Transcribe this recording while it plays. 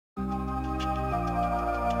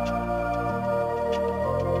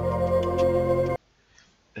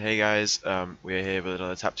Hey guys, we're here with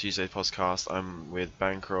another Tap Tuesday podcast. I'm with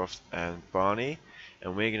Bancroft and Barney,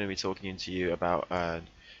 and we're going to be talking to you about a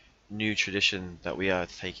new tradition that we are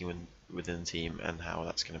taking within the team and how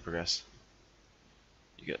that's going to progress.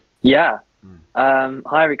 You get? Yeah. Mm.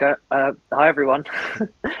 Hi, Rico. Hi, everyone.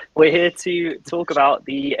 We're here to talk about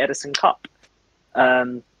the Edison Cup.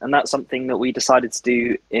 And that's something that we decided to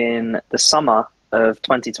do in the summer of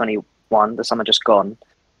 2021, the summer just gone.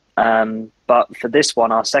 But for this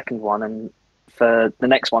one, our second one, and for the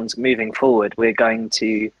next ones moving forward, we're going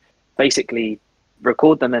to basically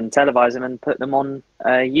record them and televise them and put them on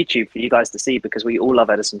YouTube for you guys to see, because we all love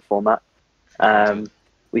Edison format.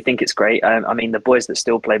 We think it's great. I mean, the boys that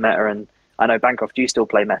still play meta, and I know Bancroft, you still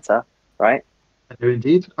play meta, right? I do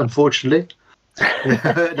indeed, unfortunately.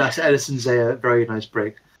 That's Edison's a very nice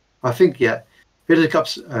break. I think, yeah, Edison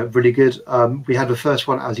Cup's really good. We had the first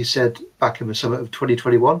one, as you said, back in the summer of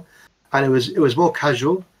 2021, and it was more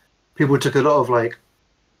casual. People took a lot of, like,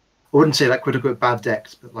 I wouldn't say like quote-unquote bad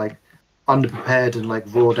decks, but like underprepared and like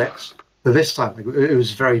raw decks. But this time, like, it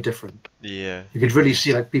was very different. Yeah. You could really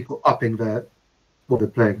see like people upping what they're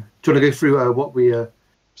playing. Do you want to go through what we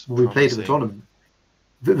played at the tournament?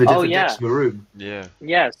 The different decks in the room. Yeah.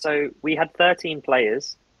 Yeah, so we had 13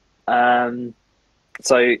 players.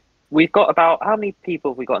 So we've got about, how many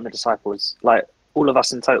people have we got in the Disciples? Like, all of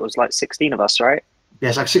us in total is like 16 of us, right? Yeah,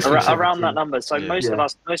 it's like 16. Around that number. So most of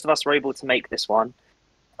us were able to make this one.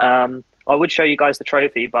 I would show you guys the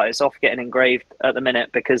trophy, but it's off getting engraved at the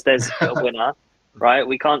minute because there's a winner, right?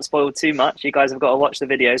 We can't spoil too much. You guys have got to watch the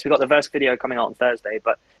videos. We've got the first video coming out on Thursday,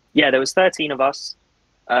 but yeah, there was 13 of us.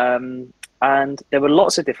 And there were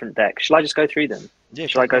lots of different decks. Shall I just go through them? Yeah,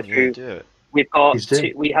 Shall I go through? Do it. We've got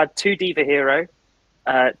we had 2 Diva Hero,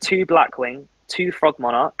 2 Blackwing, 2 Frog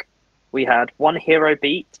Monarch. We had 1 Hero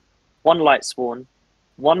Beat, 1 Light Sworn,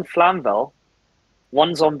 1 Flamvel,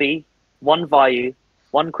 1 Zombie, 1 Vayu,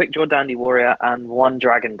 1 Quickdraw Dandy Warrior, and 1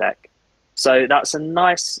 Dragon deck. So that's a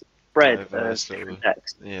nice spread of different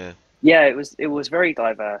decks. Yeah, it was very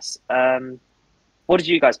diverse. What did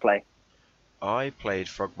you guys play? I played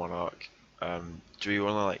Frog Monarch. Do we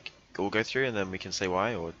want to like all go through and then we can say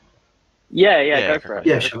why, or? Yeah, go for it.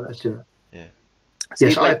 Yeah, sure, let's do it. Yeah. So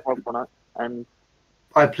you played Frog Monarch, and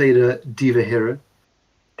I played a Diva Hero.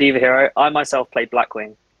 Diva Hero. I myself played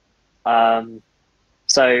Blackwing.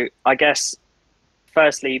 So I guess,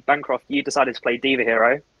 firstly, Bancroft, you decided to play Diva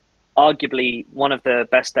Hero, arguably one of the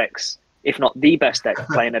best decks, if not the best deck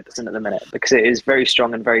playing Edison at the minute, because it is very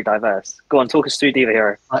strong and very diverse. Go on, talk us through Diva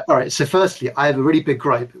Hero. All right. So firstly, I have a really big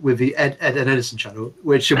gripe with the Ed and Edison channel,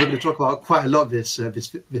 which we're going to talk about quite a lot this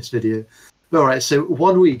video. All right. So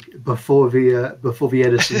 1 week before the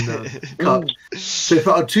Edison Cup, so for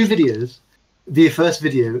our 2 videos, the first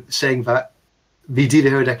video saying that the Diva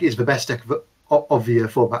Hero deck is the best deck of the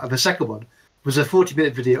format, and the second one was a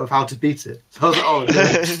 40-minute video of how to beat it. So I was like, oh,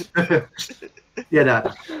 no. Yeah,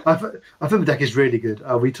 no. I think the deck is really good.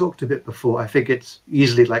 We talked a bit before. I think it's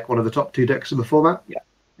easily like one of the top 2 decks in the format.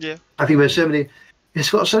 Yeah. I think there's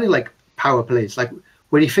it's got so many like power plays. Like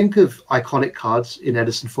when you think of iconic cards in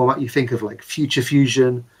Edison format, you think of like Future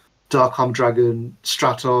Fusion, Dark Arm Dragon,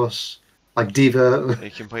 Stratos, like Diva.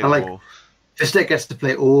 You can play them all. This deck gets to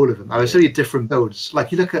play all of them. There's so many different builds.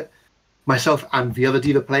 Like you look at myself and the other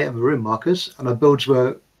Diva player in the room, Marcus, and our builds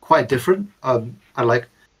were quite different. And like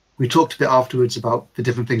we talked a bit afterwards about the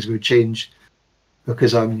different things we would change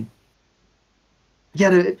because but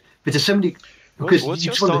there's so many. Because what's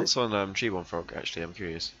your stance on Treeborn Frog? Actually, I'm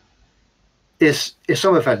curious. It's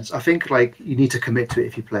some events. I think like you need to commit to it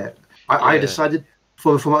if you play it. I decided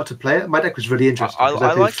for the format to play it. My deck was really interesting. I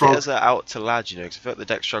like it as an out to lad, because I feel like the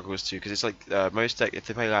deck struggles too. Because it's like most deck, if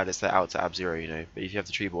they play lad, it's their out to ab 0, But if you have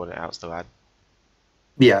the Treeborn, it outs the lad.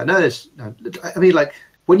 Yeah, no, I mean, like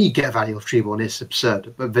when you get value of Treeborn, it's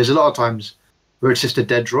absurd. But there's a lot of times where it's just a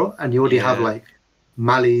dead draw, and you already have like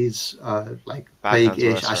Mally's, like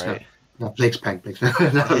Plague-ish. No, Plague's Peng.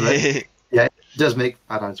 Yeah, it does make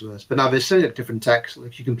bad hands worse. But now there's so many different decks.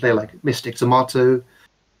 Like you can play like Mystic Tomato.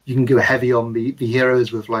 You can go heavy on the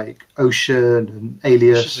heroes with like Ocean and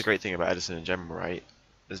Alias. It's just a great thing about Edison in general, right?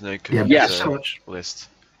 There's no so much list.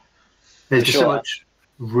 There's just so much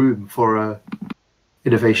room for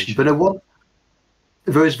innovation. But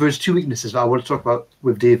there's 2 weaknesses that I want to talk about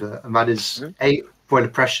with Diva, and that is foil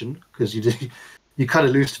oppression, because you kind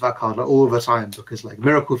of lose to that card like all the time, because like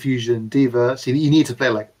Miracle Fusion, Diva, so you need to play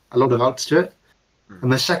like a lot of outs to it.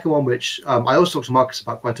 And the second one, which I also talked to Marcus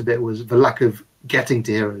about quite a bit, was the lack of getting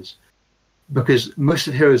to heroes, because most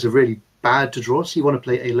of the heroes are really bad to draw, so you want to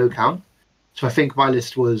play a low count. So I think my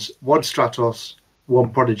list was 1 Stratos, 1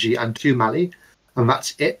 Prodigy, and 2 Mally, and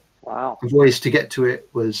that's it. Wow. ways to get to it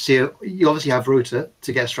was, see, you obviously have Rota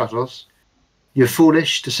to get Stratos. You're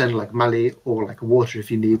foolish to send like Mali or like Water if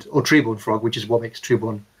you need, or Treeborn Frog, which is what makes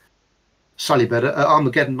Treeborn slightly better.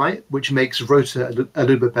 Armageddon Knight, which makes Rota a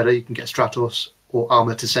little bit better. You can get Stratos or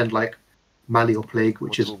Armor to send like Mali or Plague,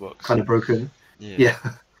 which Or is Toolbox. kind of broken. Yeah.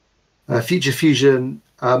 Future Fusion.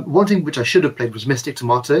 One thing which I should have played was Mystic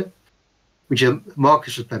Tomato, which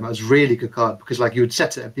Marcus was playing. That was a really good card because like you would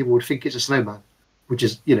set it and people would think it's a snowman, which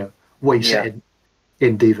is what you set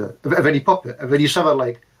in Diva. And then you pop it, and then you summon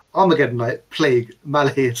like Armageddon Knight, Plague,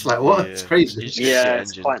 Mali. It's like what? Yeah. It's crazy.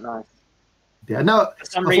 It's quite nice. Yeah. No, For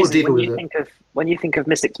some I thought reason, Diva when was you think of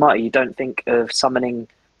Mystic Tomato, you don't think of summoning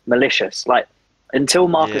Malicious. Like until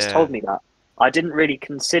Marcus Yeah. told me that, I didn't really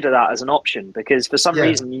consider that as an option because for some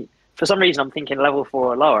reason, I'm thinking level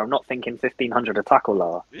 4 or lower. I'm not thinking 1500 attack or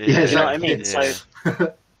lower. Yeah, You know what I mean? Yeah.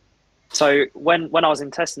 So when I was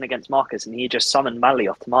in testing against Marcus and he just summoned Mali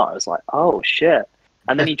off Tomato, I was like, oh shit!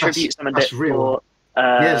 And then he tribute summoned it real.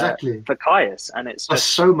 for Caius, and it's That's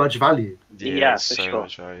just so much value. Yeah, it's for so sure.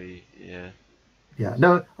 much value. Yeah. Yeah.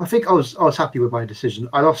 No, I think I was happy with my decision.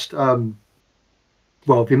 I lost.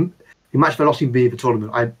 Well, the match I lost in the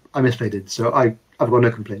tournament, I misplayed it, so I've got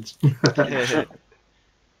no complaints.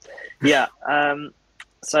 yeah.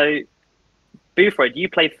 So Boothroyd, you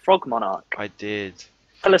played Frog Monarch. I did.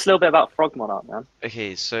 Tell us a little bit about Frog Monarch, man.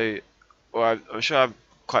 Okay, so I'm sure I'm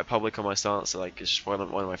quite public on my stance. Like it's just one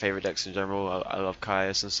of my favorite decks in general. I love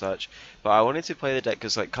Caius and such, but I wanted to play the deck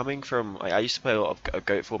because like coming from I used to play a lot of a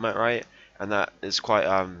goat format, right? And that is quite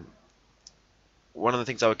one of the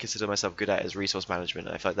things I would consider myself good at is resource management.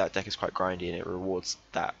 I feel like that deck is quite grindy and it rewards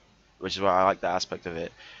that, which is why I like that aspect of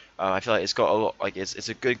it. I feel like it's got a lot, like it's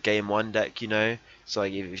a good game one deck, So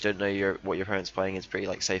like if you don't know what your opponent's playing, it's pretty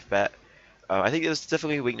like safe bet. I think there's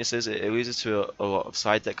definitely weaknesses. It loses to a lot of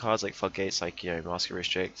side deck cards like Floodgates, like Mask of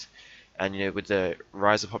Restrict, and with the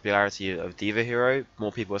rise of popularity of Diva Hero,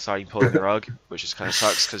 more people are starting pulling the rug, which just kind of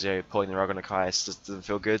sucks because pulling the rug on a Caius just doesn't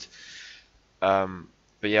feel good.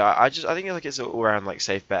 But yeah, I think like it's an all around like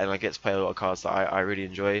safe bet, and I get to play a lot of cards that I really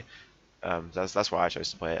enjoy. That's why I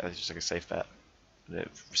chose to play it. It's just like a safe bet, and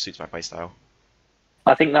it suits my playstyle.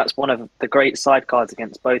 I think that's one of the great side cards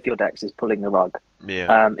against both your decks is pulling the rug.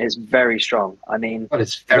 Yeah. It's very strong. I mean, But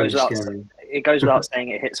it's very scary. It goes without saying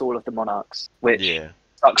it hits all of the Monarchs, which Yeah.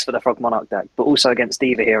 sucks for the Frog Monarch deck. But also against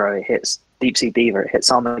Diva Hero, it hits Deep Sea Diva, it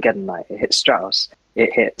hits Armageddon Knight, it hits Strauss,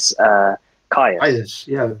 it hits Caius.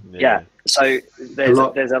 Yeah. So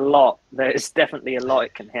there's definitely a lot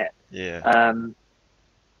it can hit. Yeah.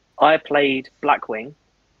 I played Blackwing.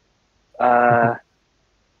 And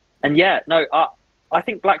I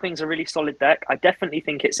think Blackwing's a really solid deck. I definitely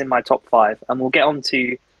think it's in my top 5, and we'll get on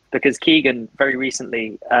to, because Keegan very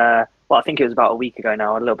recently, I think it was about a week ago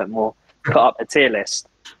now, a little bit more, put up a tier list,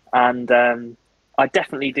 and I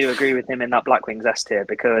definitely do agree with him in that Blackwing's S tier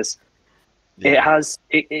because it has,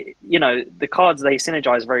 the cards, they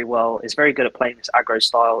synergize very well. It's very good at playing this aggro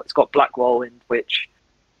style. It's got Black Whirlwind, which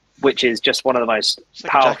is just one of the most It's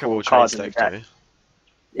like powerful cards in the deck, deck. though.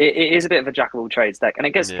 It is a bit of a jack of all trades deck, and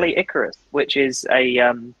it gets to play Icarus, which is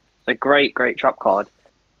a great trap card.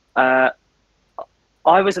 I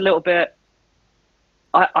was a little bit.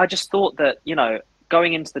 I just thought that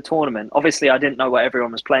going into the tournament, obviously I didn't know what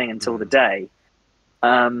everyone was playing until the day,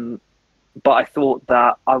 but I thought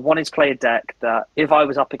that I wanted to play a deck that if I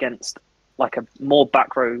was up against like a more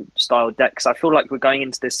back row style deck, because I feel like we're going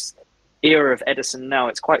into this era of Edison now.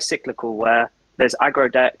 It's quite cyclical where there's aggro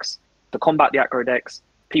decks to combat the aggro decks.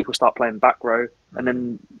 People start playing back row, and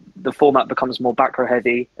then the format becomes more back row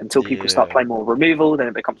heavy until people start playing more removal. Then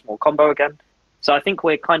it becomes more combo again. So I think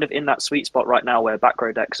we're kind of in that sweet spot right now where back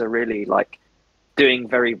row decks are really like doing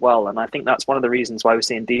very well, and I think that's one of the reasons why we're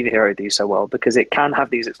seeing Diva Hero do so well, because it can have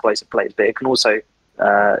these explosive plays, but it can also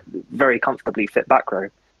very comfortably fit back row.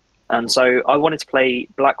 And so I wanted to play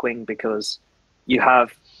Blackwing because you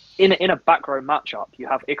have in a back row matchup, you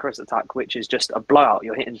have Icarus attack, which is just a blowout.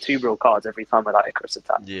 You're hitting 2 real cards every time with that Icarus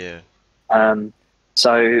attack. Yeah.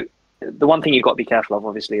 So the one thing you've got to be careful of,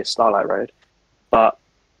 obviously, is Starlight Road. But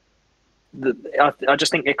I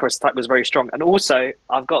just think Icarus attack was very strong. And also,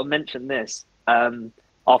 I've got to mention this.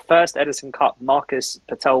 Our first Edison Cup, Marcus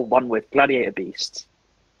Patel won with Gladiator Beasts.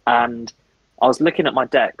 And I was looking at my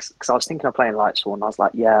decks because I was thinking of playing Lightsworn. I was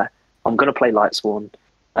like, yeah, I'm going to play Lightsworn.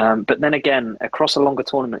 But then again, across a longer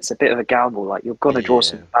tournament, it's a bit of a gamble. Like you're going to draw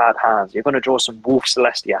some bad hands. You're going to draw some Wolf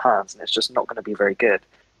Celestia hands, and it's just not going to be very good.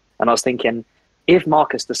 And I was thinking, if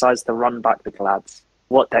Marcus decides to run back the Glads,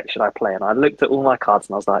 what deck should I play? And I looked at all my cards,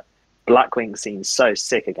 and I was like, Blackwing seems so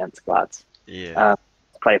sick against Glads. Yeah.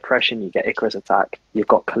 Play Oppression, you get Icarus attack. You've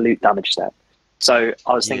got Kalute damage step. So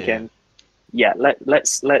I was Yeah. thinking,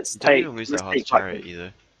 let's You don't take even lose let's that hard to take Blackpool. Chariot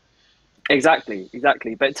either.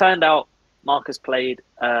 Exactly. But it turned out Marcus played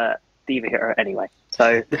Diva Hero anyway.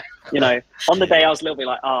 So, on the day I was a little bit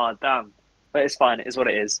like, damn. But it's fine. It is what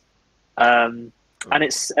it is. And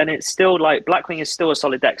it's still like Blackwing is still a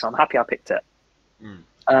solid deck, so I'm happy I picked it.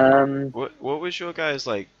 What was your guys'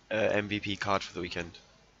 like MVP card for the weekend?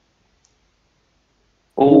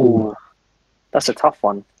 Oh, that's a tough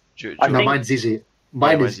one. I No, think- mine's easy.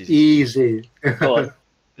 Mine mine's is easy. easy. Go on.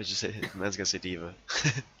 Let's just say man's gonna say Diva.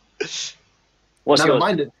 What's No,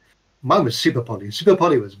 yours? mine was Super Poly. Super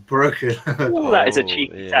Poly was broken. Ooh, that is a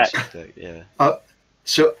cheeky yeah, deck. cheeky deck, yeah.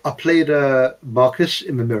 So I played Marcus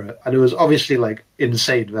in the mirror, and it was obviously like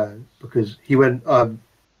insane there because he went.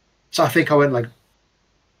 So I think I went like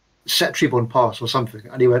set Treeborn pass or something,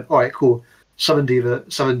 and he went, "All right, cool. Summon Diva,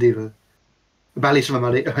 Mally, summon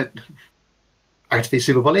Mally." I went, activate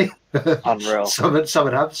Super Poly. Unreal.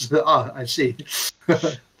 Summon Abs. I see.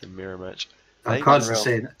 The mirror match. Cards Unreal.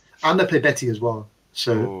 insane, and I play Betty as well.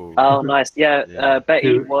 So Ooh. Oh, nice. Yeah, Yeah.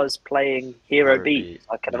 Betty Who- was playing Hero Hero Beat. Beat,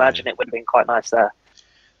 I can yeah. imagine it would have been quite nice there.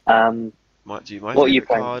 My What are favorite you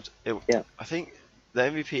playing? card. Yeah. I think the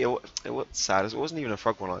MVP. It was sad. It wasn't even a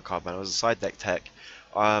frog one like card, man. It was a side deck tech.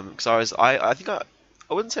 Because I think I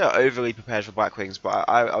wouldn't say I overly prepared for Blackwings, but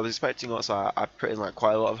I was expecting lots. So I put in like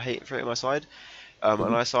quite a lot of hate for it in my side.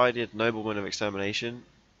 And I sided Nobleman of Extermination.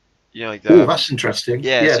 You know, like the. oh, that's interesting.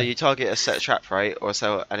 Yeah, so you target a set trap, right? Or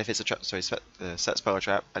so, and if it's a trap, sorry, set spell or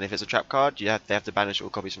trap, and if it's a trap card, they have to banish all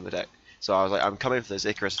copies from the deck. So I was like, I'm coming for those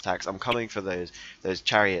Icarus attacks. I'm coming for those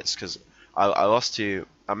chariots because I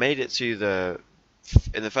made it to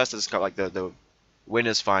in the first EDISON Cup, like the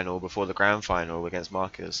winners final before the grand final against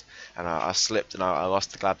Marcus, and I slipped and I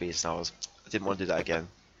lost the Glabbies, and I didn't want to do that again.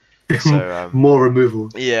 So more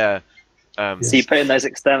removal. yeah. So you put in those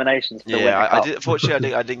exterminations for the winner Yeah, I cup. did.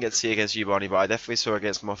 Fortunately, I didn't get to see against you, Barney, but I definitely saw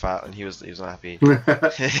against Moffat, and he was not happy.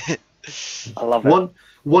 I love it.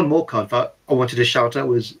 One more card that I wanted to shout out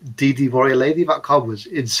was DD Warrior Lady. That card was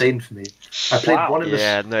insane for me. I played Wow. one in the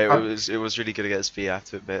Yeah, no, it was really good against B, I have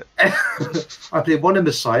to admit. I played one in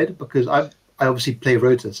the side because I obviously play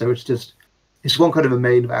Rota, so it's one kind of a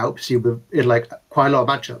main that helps you with in like quite a lot of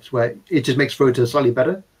matchups where it just makes Rota slightly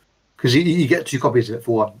better because you get 2 copies of it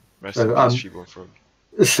for one. Rest So, in peace, Treeborn Frog.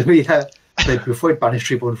 So yeah, played before Banish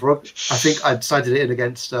Treeborn Frog. I think I decided it in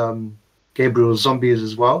against Gabriel's Zombies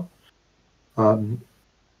as well.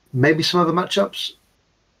 Maybe some other matchups.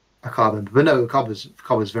 I can't remember, but no, the card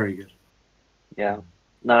was very good. Yeah.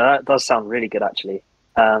 No, that does sound really good, actually.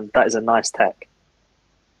 That is a nice tech.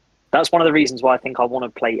 That's one of the reasons why I think I want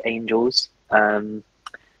to play Angels,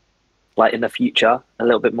 like in the future, a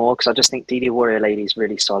little bit more, because I just think DD Warrior Lady is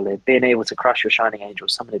really solid. Being able to crush your Shining Angel,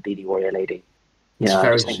 summon a DD Warrior Lady. It's Yeah,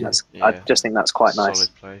 very I just think that's quite nice.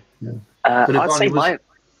 Solid play. But if I'd say Barney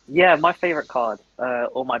my favorite card,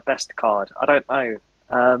 or my best card. I don't know.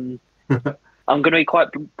 I'm going to be quite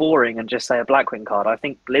boring and just say a Blackwing card. I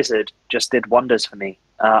think Blizzard just did wonders for me.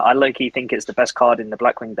 I low-key think it's the best card in the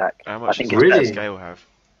Blackwing deck. How I much think does it's Really? that scale have?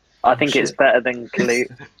 I think it's Shit. better than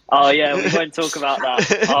Kalute. Oh yeah, we won't talk about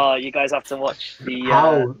that. Oh, you guys have to watch the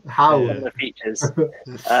How some of the features.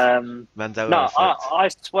 Mandela No,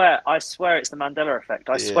 effect. I swear it's the Mandela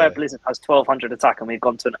effect. I swear Yeah. Blizzard has 1200 attack, and we've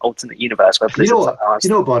gone to an alternate universe where You Blizzard. know what? You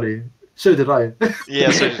know, Buddy. So did I.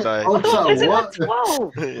 Yeah, so did I. I was like, Blizzard what? had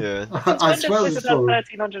 12. Yeah. Since I when swear it does was Blizzard have 12.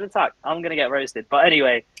 1300 attack? I'm gonna get roasted. But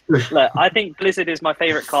anyway, look, I think Blizzard is my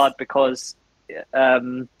favorite card because I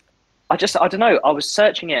don't know. I was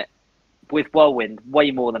searching it with Whirlwind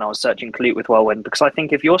way more than I was searching Kalute with Whirlwind, because I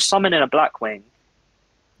think if you're summoning a Blackwing,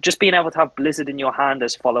 just being able to have Blizzard in your hand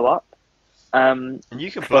as follow up. And you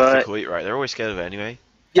can bluff the But- Kalute, right? They're always scared of it anyway.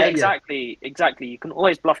 Yeah, exactly. You can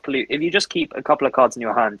always bluff Kalute. If you just keep a couple of cards in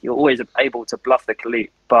your hand, you're always able to bluff the Kalute.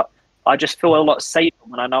 But I just feel a lot safer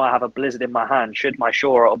when I know I have a Blizzard in my hand should my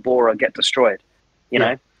Shora or Bora get destroyed. You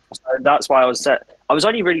know? So that's why I was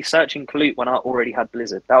only really searching Kalute when I already had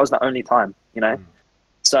Blizzard. That was the only time, you know?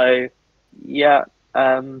 So, yeah,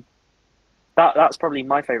 that's probably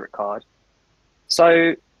my favorite card.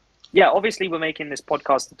 So, yeah, obviously we're making this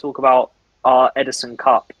podcast to talk about our EDISON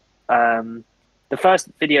Cup. The first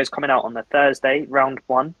video is coming out on the Thursday, round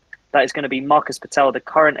 1. That is going to be Marcus Patel, the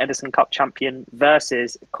current EDISON Cup champion,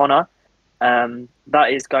 versus Connor.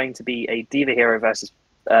 That is going to be a Diva Hero versus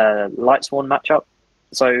Lightsworn matchup.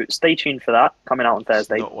 So stay tuned for that, coming out on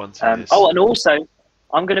Thursday. Not one to miss. Oh, and also,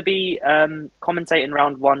 I'm going to be commentating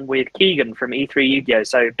round 1 with Keegan from E3 Yu-Gi-Oh!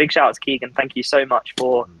 So big shout out to Keegan. Thank you so much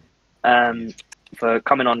for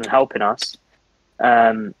coming on and helping us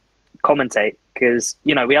commentate. because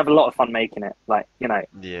we have a lot of fun making it. Like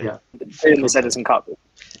Yeah. doing this Edison Cup.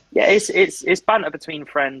 Yeah, it's banter between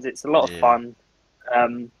friends. It's a lot of fun.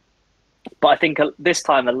 But I think this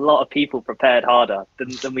time a lot of people prepared harder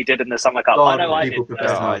than we did in the Summer Cup. I know I did.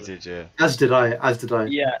 I did, yeah. As did I.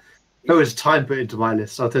 Yeah. There was time put into my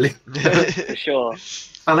list, I'll tell you. For sure.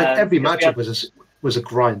 And like every matchup was a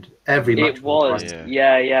grind. Every match it was.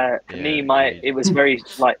 Yeah. For me, it was very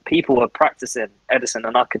like people were practicing Edison,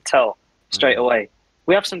 and I could tell straight away.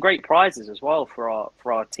 We have some great prizes as well for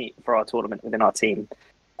our team, for our tournament within our team.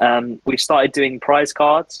 We've started doing prize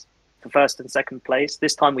cards for first and second place.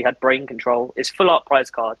 This time we had brain control. It's full art prize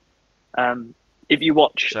card. If you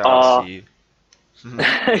watch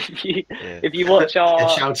if you watch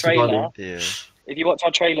our trailer, if you watch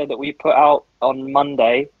our trailer that we put out on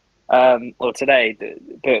Monday, or today,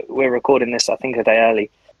 but we're recording this I think a day early.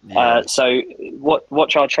 So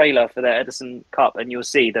watch our trailer for the Edison Cup, and you'll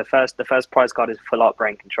see the first prize card is full art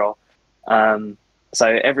brain control. So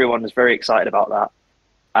everyone was very excited about that,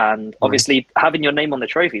 and obviously having your name on the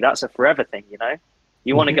trophy, that's a forever thing.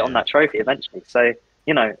 You want to get on that trophy eventually. So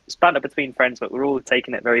it's banter between friends, but we're all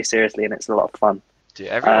taking it very seriously, and it's a lot of fun. Dude,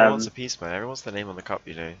 everyone wants a piece, man. Everyone wants their name on the cup.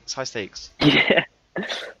 It's high stakes. Yeah.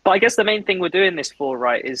 But I guess the main thing we're doing this for,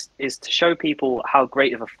 right, is to show people how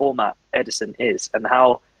great of a format Edison is, and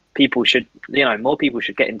how people should, more people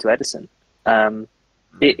should get into Edison.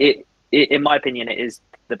 It in my opinion, it is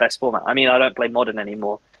the best format. I mean, I don't play Modern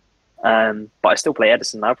anymore, but I still play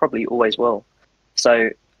Edison. I probably always will.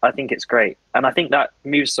 So I think it's great, and I think that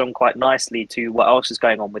moves on quite nicely to what else is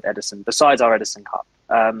going on with Edison besides our Edison Cup.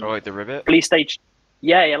 Like the Ribbit. Police stage,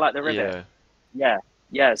 yeah, like the Ribbit.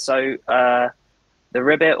 Yeah. So the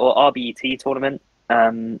Ribbit or RBET tournament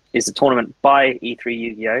is a tournament by E3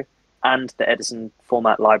 Yu-Gi-Oh! And the Edison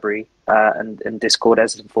Format Library and Discord,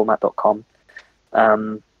 edisonformat.com.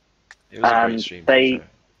 It was a great stream.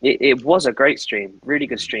 It was a great stream, really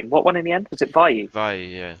good stream. What won in the end? Was it Vayu?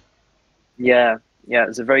 Vayu, yeah. Yeah, it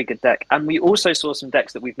was a very good deck. And we also saw some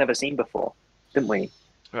decks that we've never seen before, didn't we?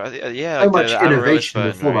 Yeah, so much innovation in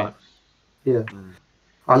the format. Right? Yeah.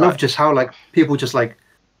 I love just how people just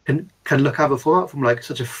can look at the format from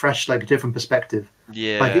such a fresh, different perspective.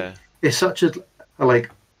 Yeah. It's such a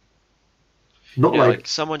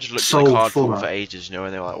someone just looked at the card format for ages,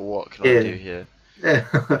 and they're like, what can I do here? Yeah.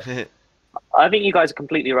 I think you guys are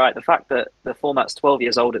completely right. The fact that the format's 12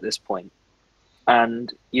 years old at this point,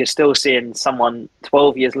 and you're still seeing someone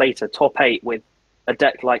 12 years later top 8 with a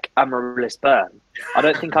deck like Amaryllis Burn. I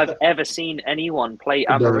don't think I've ever seen anyone play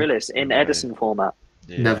Amaryllis in Edison format.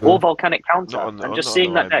 Never. Or Volcanic Counter. And just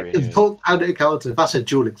seeing that deck. Volcanic Counter, that's a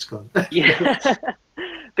dueling squad. Yeah.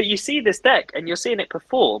 But you see this deck and you're seeing it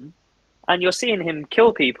perform, and you're seeing him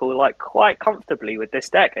kill people quite comfortably with this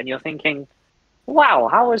deck, and you're thinking, wow,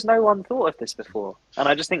 how has no one thought of this before? And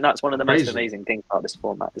I just think that's one of the most amazing things about this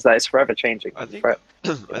format, is that it's forever changing. I think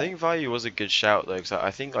Vayu was a good shout though, because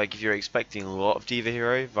I think if you're expecting a lot of Diva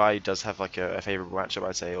Hero, Vayu does have a favourable matchup,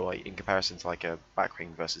 I'd say, or in comparison to a Backwing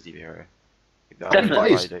versus Diva Hero.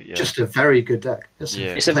 Definitely. Just a very good deck.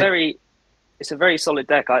 It's a very solid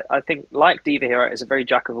deck. I think like Diva Hero, it's a very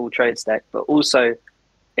jack of all trades deck, but also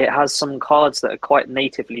it has some cards that are quite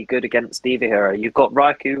natively good against Diva Hero. You've got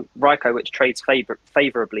Raikou, which trades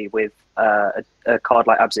favourably with a card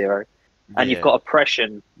like Ab-Zero, and you've got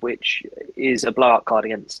Oppression, which is a blowout card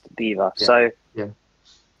against Diva.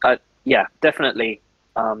 Definitely.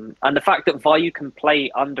 And the fact that Vayu can play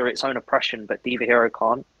under its own Oppression, but Diva Hero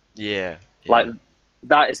can't.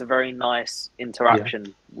 That is a very nice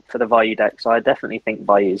interaction for the Vayu deck. So I definitely think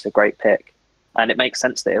Vayu is a great pick. And it makes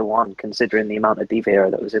sense that it won, considering the amount of Diva Hero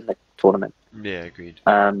that was in the tournament. Yeah, agreed.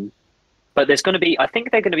 But there's going to be, I think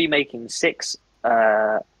they're going to be making 6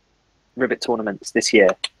 Ribbit tournaments this year,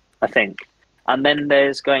 I think. And then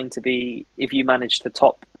there's going to be, if you manage to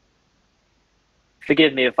top,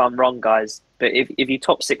 forgive me if I'm wrong, guys, but if you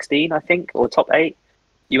top 16, I think, or top 8,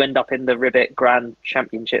 you end up in the Ribbit Grand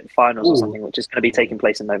Championship Finals or something, which is going to be taking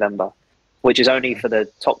place in November, which is only for the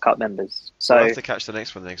Top Cup members. So we'll have to catch the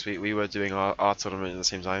next one next week. We were doing our tournament at the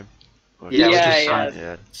same time.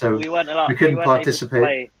 So we weren't allowed. We couldn't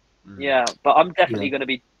participate. Yeah, but I'm definitely going to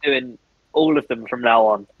be doing all of them from now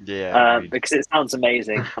on. Because it sounds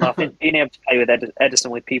amazing, and I think being able to play with Edison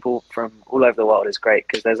with people from all over the world is great,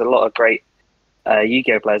 because there's a lot of great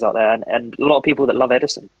Yu-Gi-Oh players out there, and a lot of people that love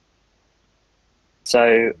Edison.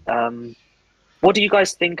 So, what do you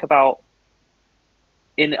guys think about?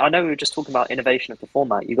 I know we were just talking about innovation of the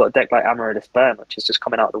format. You got a deck like Amaryllis Burn, which is just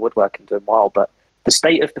coming out of the woodwork and doing well. But the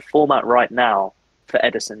state of the format right now for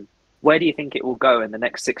Edison, where do you think it will go in the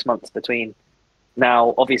next 6 months between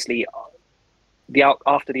now, obviously,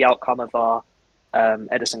 after the outcome of our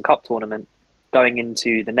Edison Cup tournament, going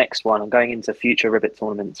into the next one and going into future Ribbit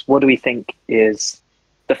tournaments, what do we think is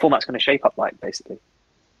the format's going to shape up like, basically?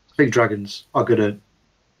 Big dragons are gonna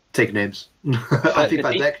take names. I think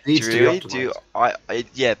that deck needs to be optimized.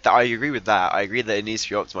 I agree with that. I agree that it needs to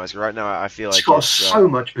be optimized. Right now, I feel like It's got so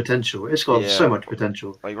much potential. It's got so much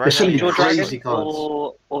potential. Like right There's so now, many Your crazy dragon cards.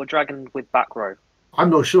 or dragon with back row? I'm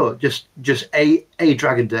not sure. Just a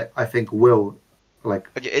dragon deck, I think, will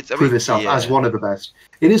prove itself as one of the best.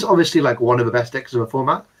 It is obviously like one of the best decks of a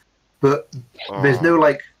format, but there's no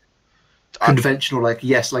like conventional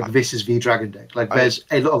this is the dragon deck. Like there's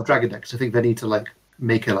a lot of dragon decks. I think they need to like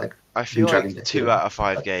make a like. I feel dragon like deck, 2 out of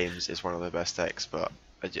 5 games is one of the best decks, but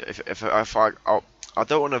if I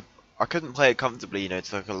don't want to. I couldn't play it comfortably,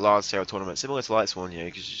 to like a large scale tournament similar to Lightsworn,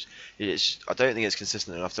 because I don't think it's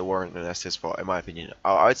consistent enough to warrant an S tier spot, in my opinion.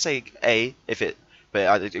 I'd say A but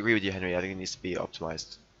I agree with you, Henry. I think it needs to be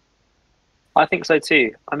optimized. I think so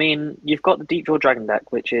too. I mean, you've got the Deep Draw Dragon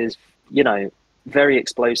deck, which is very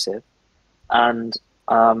explosive, and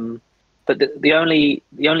but the only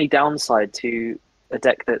downside to a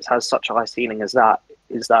deck that has such a high ceiling as that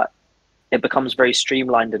is that it becomes very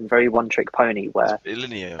streamlined and very one-trick pony, where it's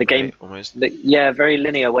linear, the game, right? Almost. Very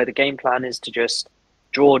linear, where the game plan is to just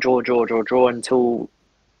draw until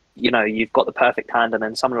you've got the perfect hand, and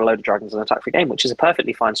then summon a load of dragons and attack for game, which is a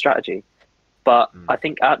perfectly fine strategy. But I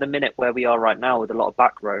think at the minute where we are right now with a lot of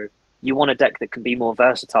back row, you want a deck that can be more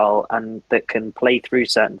versatile and that can play through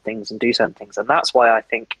certain things and do certain things, and that's why I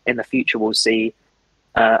think in the future we'll see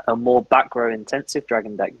a more back row intensive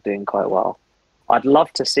dragon deck doing quite well. I'd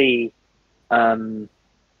love to see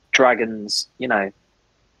dragons, a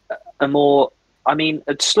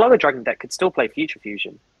slower dragon deck could still play Future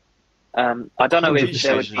Fusion. I don't know if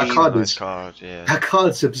there would be... That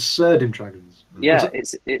card's absurd in dragons. Yeah,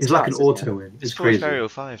 it's like nuts, an auto win. It's crazy. Imperial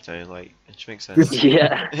 5 though, like, it makes sense.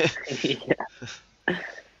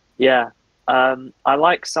 Yeah. I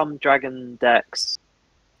like some dragon decks,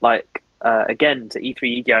 like again to E3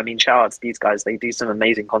 EDI. I mean, shout out to these guys. They do some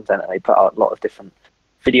amazing content and they put out a lot of different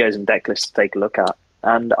videos and deck lists to take a look at.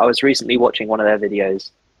 And I was recently watching one of their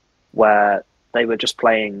videos where they were just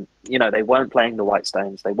playing, they weren't playing the White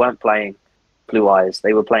Stones, they weren't playing Blue Eyes,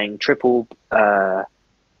 they were playing triple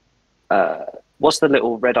what's the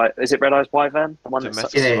little red eye? Is it Red Eyes Wyvern? The one that's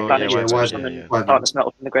Darkness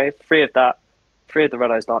Metal from the grave. Three of the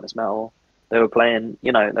Red Eyes Darkness Metal. They were playing,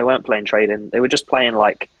 they weren't playing trading. They were just playing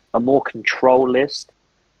like a more control list.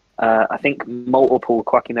 I think multiple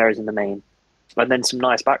Quackimeras in the main, and then some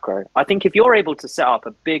nice back row. I think if you're able to set up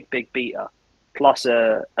a big beater plus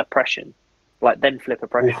a oppression, like then flip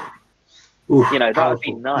oppression, that powerful. would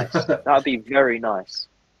be nice. That would be very nice.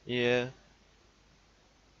 Yeah.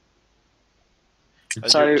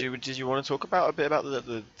 So, did you want to talk a bit about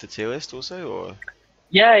the tier list also, or?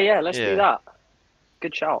 Yeah, let's do that.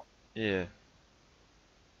 Good shout. Yeah.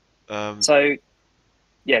 So,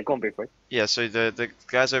 go on, briefly. Yeah, so the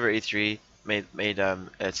guys over at E3 made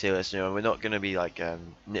a tier list. We're not going to be like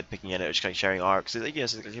nitpicking in it, just kind of sharing our, because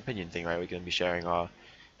it's like an opinion thing, right? We're going to be sharing our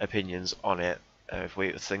opinions on it,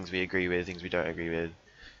 things we agree with, things we don't agree with.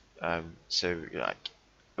 So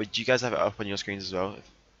do you guys have it up on your screens as well?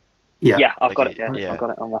 Yeah, I've got it. Yeah, I've got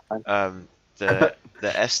it on my phone. The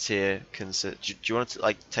S tier do you want to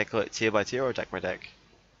like take a look tier by tier or deck by deck?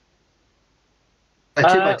 Tier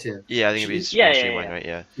by tier. Yeah, I think it'd be streamlined,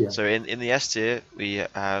 right? Yeah. So in the S tier we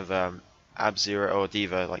have Ab-Zero or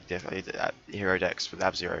Diva, like hero decks with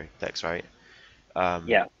Ab-Zero decks, right?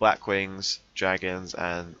 Black Wings, Dragons,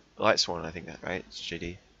 and Lightsworn, I think that, right? It's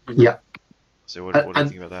JD. Yeah. So what do you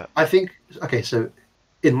think about that? I think, so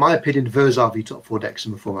in my opinion, those are the top 4 decks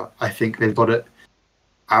in the format. I think they've got it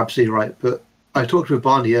absolutely right. But I talked with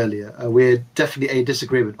Barney earlier. We're definitely a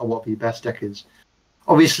disagreement on what the best deck is.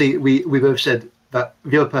 Obviously, we both said that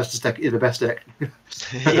the other person's deck is the best deck.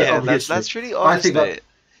 Yeah, that's really honest, mate.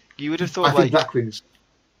 You would have thought I think Black Wings.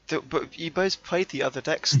 But you both played the other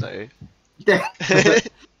decks, though. Yeah.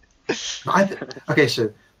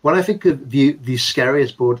 So when I think of the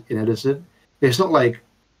scariest board in Edison, it's not like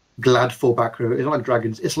Glad 4 back row, it's not like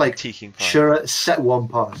Dragons, it's like Shura set 1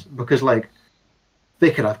 pass, because like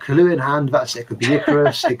they could have Kalu in hand, that's it could be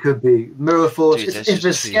Icarus, it could be Mirror Force. Dude, it's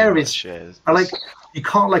the scariest. And like you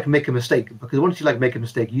can't like make a mistake, because once you like make a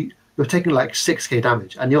mistake, you're taking like 6k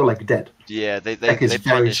damage and you're like dead. Yeah, they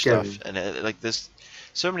punish stuff, and there's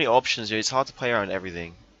so many options. It's hard to play around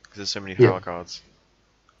everything because there's so many power cards.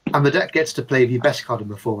 And the deck gets to play the best card in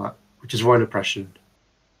the format, which is Royal Oppression,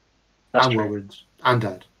 and Whirlwind, and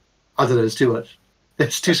Dad. I don't know, it's too much.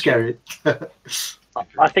 It's too scary.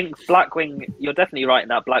 I think Blackwing, you're definitely right in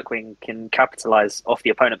that Blackwing can capitalize off the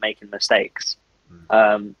opponent making mistakes.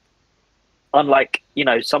 Unlike,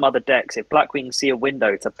 some other decks, if Blackwing see a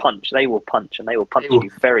window to punch, they will punch, and they will punch you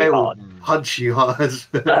very hard. Punch you hard.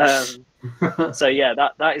 So yeah,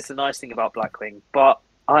 that is the nice thing about Blackwing. But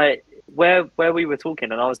where we were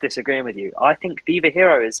talking, and I was disagreeing with you, I think Diva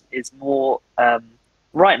Hero is more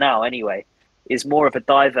right now anyway, is more of a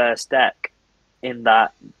diverse deck in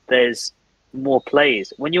that there's more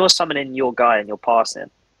plays. When you're summoning your guy and you're passing,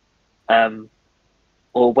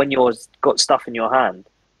 or when you've got stuff in your hand,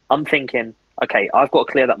 I'm thinking, okay, I've got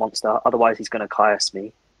to clear that monster, otherwise he's going to cast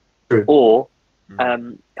me. True. Or,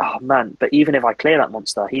 oh man, but even if I clear that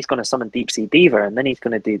monster, he's going to summon Deep Sea Diva, and then he's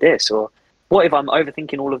going to do this. Or what if I'm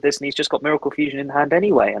overthinking all of this and he's just got Miracle Fusion in hand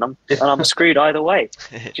anyway, and I'm screwed either way?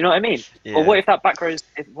 Do you know what I mean? Yeah. Or what if that back row is,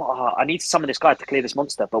 I need to summon this guy to clear this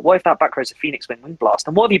monster, but what if that back row is a Phoenix Wing Wind Blast?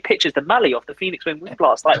 And what if he pitches the melee off the Phoenix Wing Wind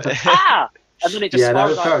Blast? Like, and then it just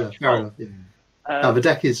spirals out. Fair enough. Yeah. No, the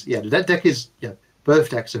deck is both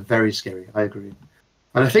decks are very scary. I agree,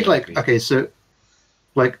 and I think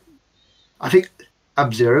I think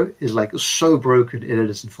Ab-Zero is like so broken in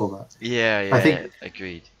Edison format. Yeah, I think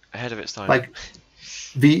agreed. Ahead of its time. Like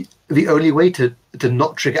the only way to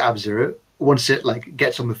not trigger Ab-Zero once it like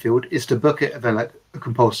gets on the field is to book it and then like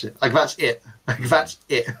compulse it. Like that's it. Like that's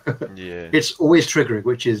it. Yeah. It's always triggering,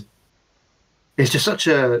 which is it's just such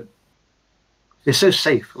a it's so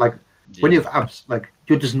safe. Like when you have abs, like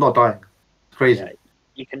you're just not dying. It's crazy. Yeah,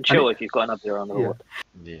 you can chill if you've got an Ab-Zero on the board.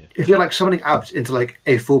 Yeah. If you're like summoning abs into like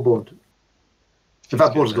a full board,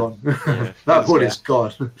 that board is gone. Yeah. That board is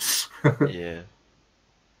gone. Yeah.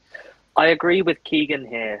 I agree with Keegan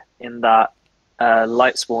here in that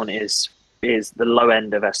Lightsworn is the low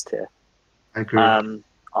end of S tier. I agree.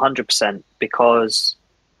 100%, because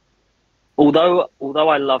although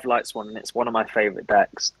I love Lightsworn and it's one of my favorite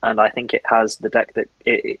decks, and I think it has the deck that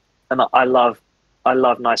and I love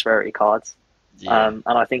nice rarity cards. Yeah. And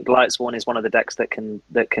I think Lightsworn is one of the decks that can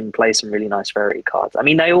play some really nice rarity cards. I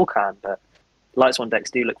mean, they all can, but Lightsworn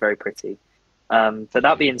decks do look very pretty. But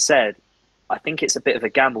that being said, I think it's a bit of a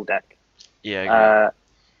gamble deck. Yeah.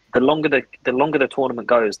 The longer the tournament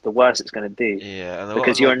goes, the worse it's going to do. Yeah, and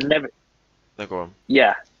because you're never. No, go on.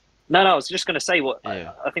 Yeah, no. I was just going to say what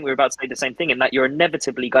Yeah. I think we were about to say the same thing, in that you're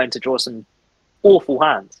inevitably going to draw some awful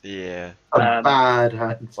hands. Yeah. Some bad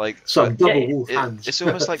hands. Like some double wolf hands. It's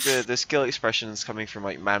almost like the skill expressions coming from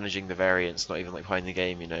like managing the variance, not even like playing the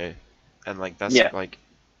game, and like that's like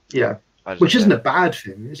which isn't a bad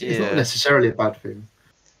thing. It's not necessarily a bad thing.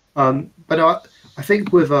 But no, I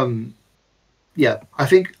think with I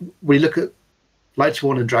think when you look at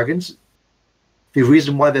Lightsworn and Dragons, the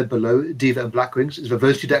reason why they're below Diva and Blackwings is that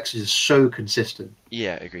those two decks is so consistent.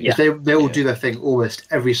 Yeah, agreed. Yeah. They all do their thing almost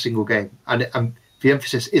every single game, and the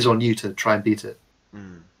emphasis is on you to try and beat it.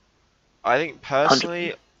 I think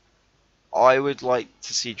personally, I would like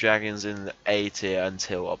to see Dragons in the A tier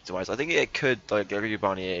until optimized. I think it could, like I agree with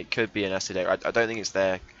Barney, it could be an S tier deck. I don't think it's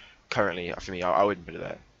there currently. For me, I wouldn't put it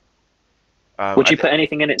there. Would you put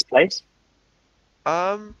anything in its place?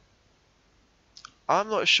 I'm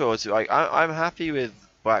not sure. I'm happy with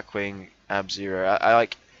Blackwing Ab-Zero. I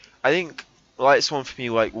think Lightsworn for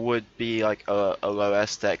me would be like a low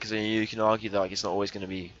S deck, because you can argue that it's not always going to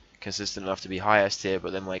be consistent enough to be high S tier,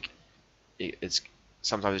 but then it's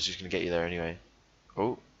sometimes it's just going to get you there anyway.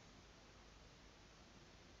 Oh.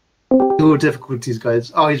 Little difficulties,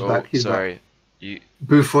 guys. Oh, he's back. He's sorry. back.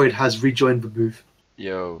 Boothroyd has rejoined the booth.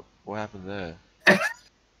 Yo, what happened there?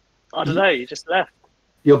 I don't know. You just left.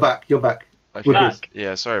 You're back. Okay. Back.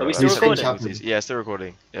 Yeah, sorry Are about we that. still recording? Yeah, still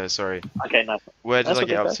recording. Yeah, sorry. Okay, nice. Where did I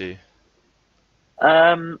get up to?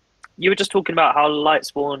 You were just talking about how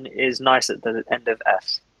Lightsworn is nice at the end of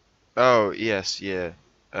S. Oh, yes, yeah.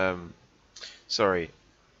 Sorry.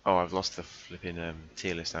 Oh, I've lost the flipping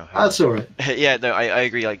tier list now. That's alright. Yeah, no, I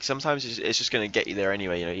agree. Like sometimes it's just gonna get you there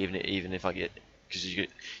anyway. Even if I get, because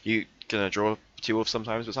you gonna draw 2-wolf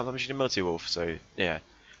sometimes, but sometimes you can mill 2-wolf. So yeah,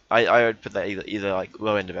 I would put that either like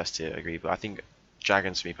low end of S tier. I agree, but I think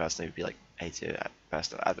Dragons for me personally would be like A tier at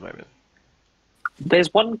best at the moment.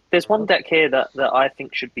 There's one deck here that I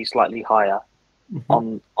think should be slightly higher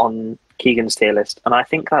on Keegan's tier list, and I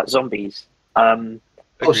think that's Zombies. Sorry.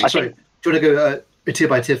 Do you want to go tier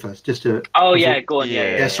by tier first, just to? Oh yeah, go on.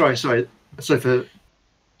 Yeah. Sorry for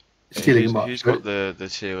stealing him up. Who's got the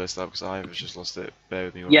tier list up? Because I've just lost it. Bear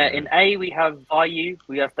with me. Yeah, in A we have Vayu,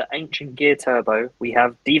 we have the Ancient Gear Turbo, we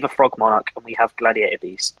have Diva Frog Monarch, and we have Gladiator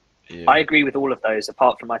Beast. Yeah. I agree with all of those,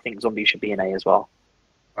 apart from I think Zombie should be in A as well.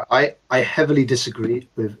 I heavily disagree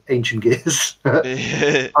with Ancient Gears.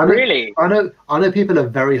 Really? I know people are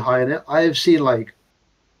very high in it. I've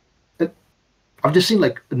just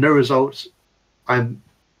seen no results. I'm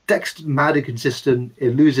deck's mad inconsistent.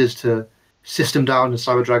 It loses to System Down and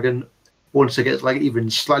Cyber Dragon once it gets like even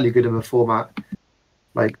slightly good in the format.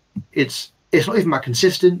 Like it's not even that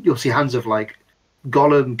consistent. You'll see hands of like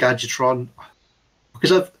Golem, Gadgetron,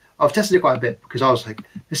 because I've tested it quite a bit because I was like,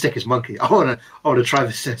 this deck is monkey. I wanna try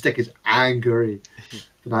this. This deck is angry.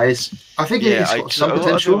 Nice. I think it's got some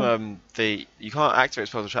potential. A lot of them, you can't activate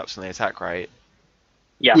spells or traps when they attack, right?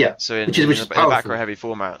 Yeah. So in, which is in a back row heavy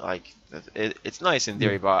format, like it's nice in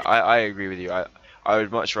theory, but I agree with you. I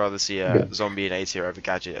would much rather see a zombie and A tier over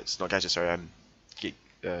gadget. It's not gadget, sorry.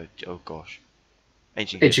 Oh gosh,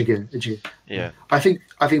 ancient gear. Yeah. I think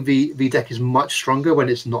the deck is much stronger when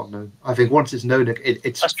it's not known. I think once it's known,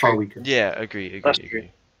 it's far weaker. Yeah, agree.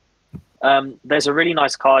 There's a really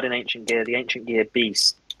nice card in Ancient Gear, the Ancient Gear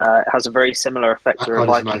Beast. It has a very similar effect to a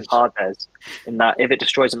Viking card does, in that if it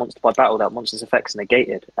destroys a monster by battle, that monster's effect's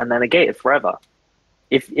negated, and they're negated forever.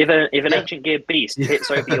 If an Ancient Gear Beast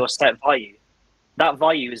hits over your set value, that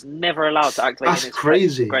value is never allowed to activate. That's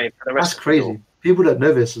crazy. Grave for the rest That's crazy. People don't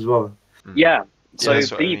know this as well. Yeah. So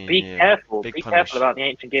be careful. Big Be punish. careful about the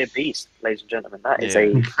Ancient Gear Beast, ladies and gentlemen. That is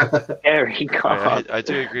a scary card. I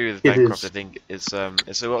do agree with Bancroft. I think it's a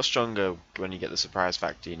lot stronger when you get the surprise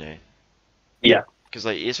factor, you know. Yeah. Because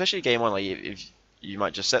like especially game one, like if you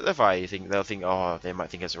might just set the fire, they'll think, oh, they might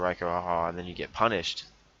think it's a Riker, and then you get punished.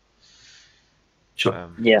 Sure.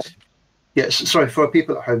 Yeah. Sorry, for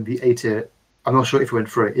people at home, the A tier, I'm not sure if we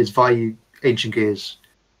went through it, is Vayu, Ancient Gears,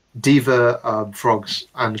 Diva, Frogs,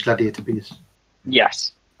 and Gladiator Beast.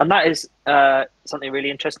 Yes. And that is something really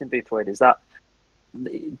interesting, Boothwood, is that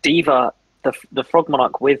Diva, the Frog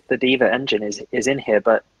Monarch with the Diva engine is in here,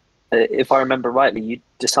 but if I remember rightly, you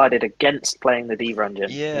decided against playing the Diva engine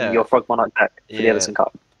in your Frog Monarch deck for the Edison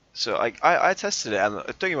Cup. So I tested it, and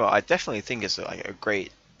don't get me wrong, I definitely think it's like a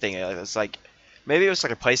great thing. It's like maybe it was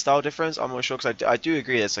like a playstyle difference. I'm not sure, because I do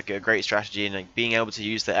agree it's like a great strategy, and like being able to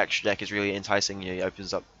use the extra deck is really enticing. You know, it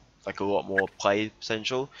opens up like a lot more play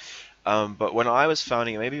potential. But when I was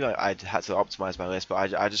founding it, maybe I had to optimize my list,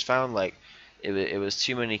 but I just found like it was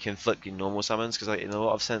too many conflicting normal summons, because like in a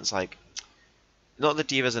lot of sense, like not the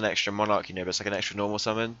Diva's an extra monarch, you know, but it's like an extra normal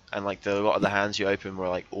summon, and like a lot of the hands you open were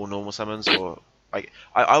like all normal summons, or like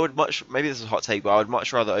I would maybe this is a hot take, but I would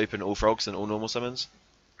much rather open all frogs than all normal summons,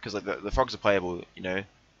 because like the frogs are playable, you know.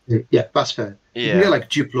 Yeah, that's fair. Yeah. You can get like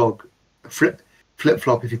Duplog, flip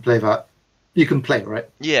flop if you play that. You can play, right?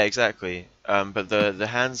 Yeah, exactly. But the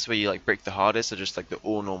hands where you like break the hardest are just like the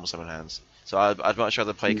all normal summon hands. So I'd much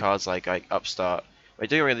rather play cards like Upstart. I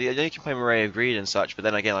do really, you can play Moray of Greed and such, but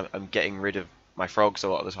then again I'm getting rid of my frogs a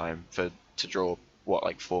lot of the time to draw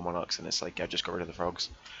like 4 monarchs, and it's like I just got rid of the frogs.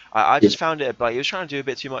 I just found it like it was trying to do a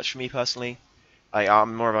bit too much for me personally.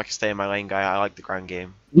 I'm more of like a stay in my lane guy. I like the ground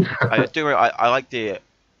game. I like the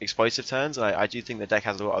explosive turns, and I do think the deck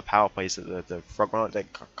has a lot of power plays that the frog monarch deck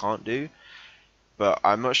can't do. But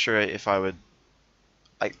I'm not sure if I would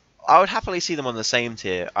I would happily see them on the same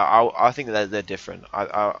tier. I think that they're different.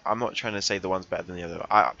 I'm not trying to say the one's better than the other.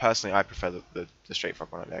 Personally I prefer the straight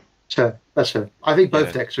frog monarch deck. Sure, that's fair. I think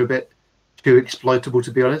both decks are a bit too exploitable,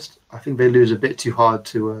 to be honest. I think they lose a bit too hard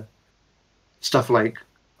to stuff like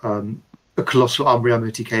a Colossal Umbreon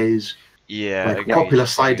OTKs. Yeah, like popular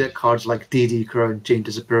side deck cards like DD Crone, Chain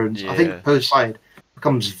Disappearance. I think post side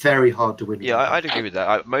becomes very hard to win. Yeah, I'd agree with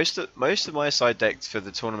that. Most of my side decks for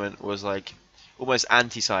the tournament was like almost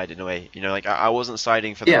anti-side in a way. You know, like I wasn't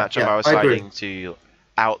siding for the matchup. I was siding to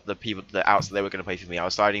out the outs that they were going to play for me. I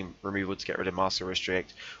was siding removal to get rid of Master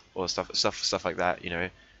Restrict or stuff like that. You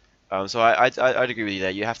know, so I'd agree with you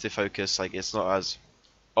there. You have to focus. Like it's not as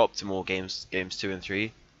optimal games 2 and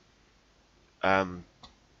 3.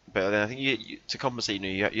 But then I think you to compensate,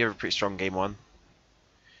 you have a pretty strong game 1.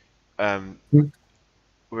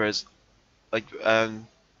 Whereas, like, yeah,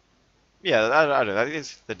 I don't know. I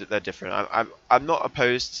think they're different. I'm not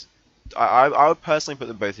opposed. I would personally put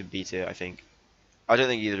them both in B tier. I think. I don't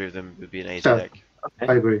think either of them would be an A tier deck.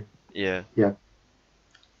 I agree. Yeah. Yeah.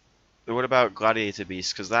 But what about Gladiator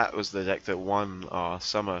Beast? Because that was the deck that won our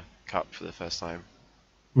Summer Cup for the first time.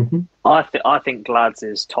 I think Glads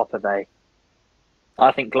is top of A.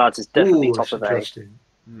 I think Glads is definitely top of A.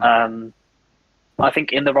 I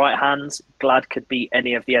think in the right hands, Glad could beat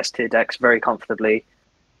any of the S tier decks very comfortably.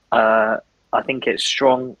 I think it's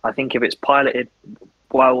strong. I think if it's piloted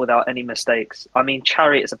well without any mistakes. I mean,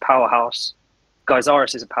 Chariot is a powerhouse.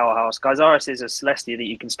 Geysaris is a powerhouse. Geysaris is a Celestia that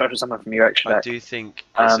you can special summon from your extra deck. I do think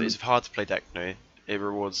it's a hard to play deck, no? It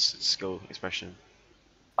rewards skill expression.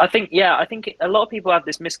 I think a lot of people have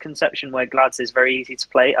this misconception where Glads is very easy to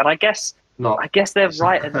play, and I guess they're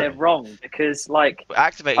right and they're wrong, because like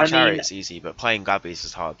activating Chariot's easy, but playing Glad Beast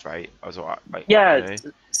is hard, right? Yeah,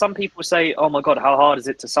 some people say, "Oh my god, how hard is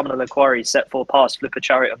it to summon a quarry, set 4 pass, flip a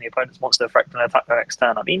chariot on the opponent's monster effect, and attack the next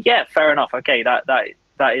turn?" I mean, yeah, fair enough. Okay,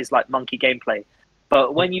 that is like monkey gameplay.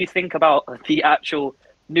 But when you think about the actual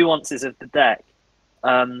nuances of the deck,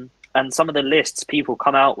 and some of the lists people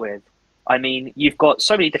come out with, I mean, you've got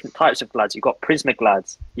so many different types of Glads. You've got Prisma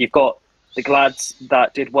Glads. You've got the Glads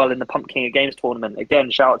that did well in the Pumpkin King of Games tournament. Again,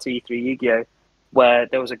 shout out to E3 Yu-Gi-Oh! Where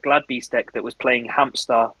there was a Glad Beast deck that was playing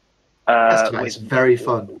Hamster. It's very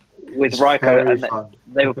fun. With Ryko, and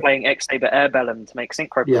they were playing X-Saber Airbellum to make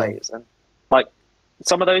synchro plays. And like,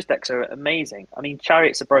 some of those decks are amazing. I mean,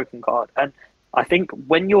 Chariot's a broken card. And I think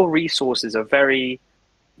when your resources are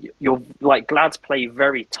you're like, Glads play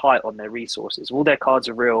very tight on their resources. All their cards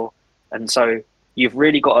are real. And so you've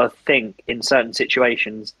really got to think in certain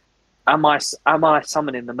situations, am I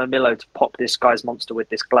summoning the Mamillo to pop this guy's monster with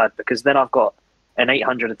this Glad? Because then I've got an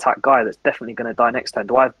 800 attack guy that's definitely going to die next turn.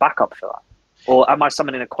 Do I have backup for that? Or am I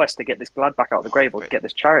summoning a quest to get this Glad back out of the grave, or to get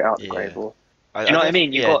this Chariot out of the grave? Or, do you know what I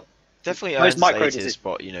mean? You've got definitely those micro decisions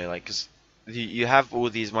spot, you know, like, because you have all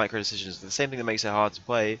these micro decisions. The same thing that makes it hard to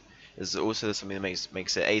play is also something that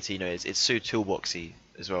makes it 80. You know, it's so toolboxy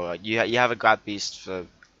as well. Like, you have a Glad Beast for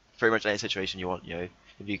pretty much any situation you want. You know,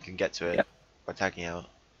 if you can get to it by tagging out.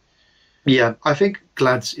 Yeah, I think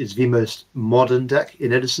Glads is the most modern deck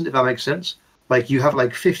in Edison, if that makes sense. Like, you have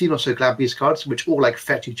like 15 or so Glad Beast cards, which all like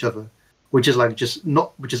fetch each other, which is like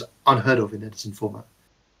which is unheard of in Edison format.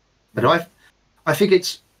 But I think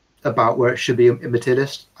it's about where it should be in the tier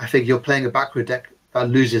list. I think you're playing a backward deck that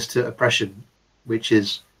loses to Oppression, which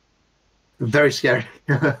is very scary.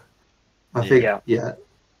 I think, yeah.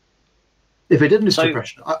 If it didn't lose to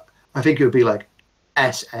Oppression, I think it would be like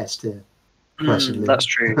SS tier. Personally, that's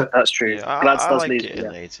true. That's true. Yeah, Glads I does like lose, it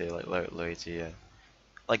in A tier, like low tier. Yeah.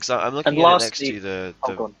 Like, so I'm looking And at it lastly, next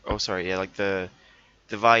to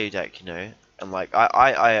the Vayu deck, you know, and like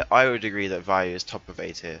I would agree that Vayu is top of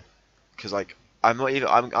A tier, because like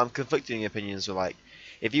I'm conflicting opinions with, like,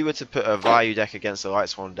 if you were to put a Vayu deck against a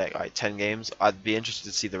Lightsworn deck like 10 games, I'd be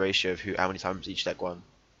interested to see the ratio of how many times each deck won.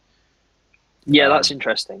 Yeah, that's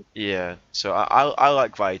interesting. Yeah, so I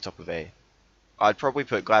like Vayu top of A. I'd probably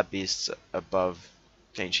put Glad Beasts above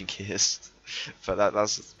Ancient Gears, but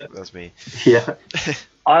that's me. Yeah.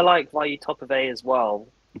 I like Vayu top of A as well.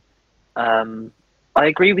 I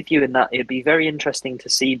agree with you in that it'd be very interesting to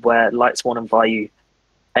see where Lightsworn and Vayu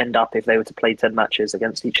end up if they were to play 10 matches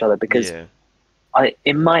against each other, because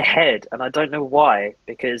in my head, and I don't know why,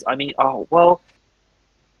 because I mean, both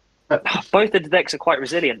of the decks are quite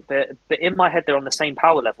resilient, but in my head they're on the same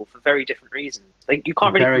power level for very different reasons. Like, you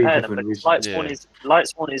can't really compare them. But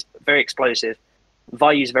Lightsworn is very explosive,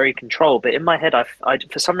 Vayu is very controlled. But in my head, I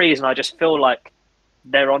for some reason I just feel like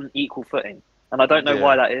they're on equal footing, and I don't know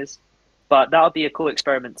why that is. But that would be a cool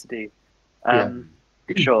experiment to do. For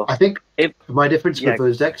sure. I think my difference with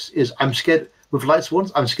those decks is I'm scared with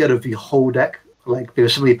Lightsworns. I'm scared of the whole deck. Like,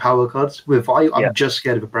 there's so many power cards. With Vayu, I'm just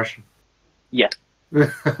scared of Oppression. Yeah. No,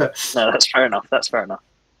 that's fair enough.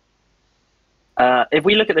 If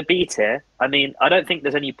we look at the B tier, I mean, I don't think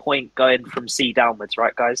there's any point going from C downwards,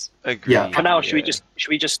 right, guys? Agreed. Yeah. For now, should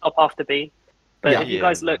we just stop after B? But if you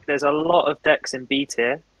guys look, there's a lot of decks in B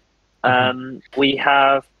tier. We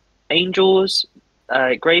have Angels,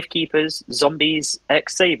 Gravekeepers, Zombies,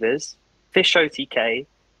 X-Savers, Fish OTK.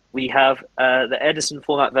 We have the Edison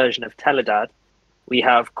format version of Teledad. We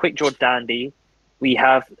have Quickdraw Dandy. We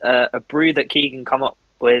have a brew that Keegan come up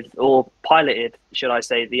with, or piloted, should I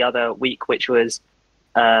say, the other week, which was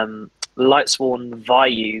Lightsworn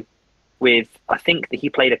Vayu, with, I think that he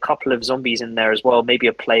played a couple of zombies in there as well, maybe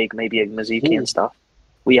a Plague, maybe a Mizuki and stuff.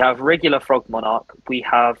 We have regular Frog Monarch. We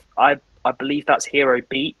have, I believe that's Hero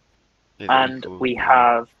Beat. And we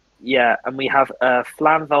have,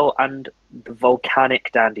 Flamvel and the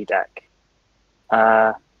Volcanic Dandy deck.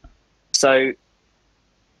 I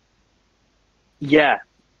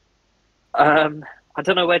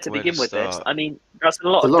don't know where to begin with this. I mean, that's a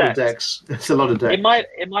lot of decks. It's a lot of decks. In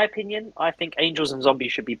my opinion, I think Angels and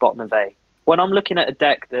Zombies should be bottom of A. When I'm looking at a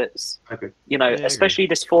deck that's, especially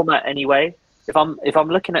this format anyway, if I'm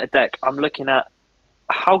looking at a deck, I'm looking at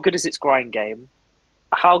how good is its grind game,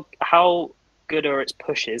 how good are its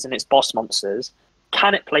pushes and its boss monsters,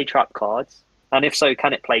 can it play trap cards, and if so,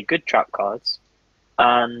 can it play good trap cards,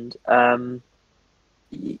 and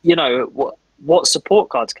what support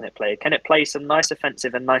cards can it play? Can it play some nice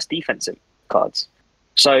offensive and nice defensive cards?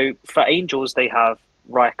 So for Angels, they have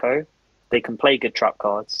Ryko. They can play good trap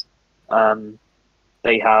cards.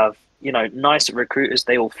 They have, nice recruiters.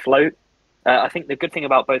 They all float. I think the good thing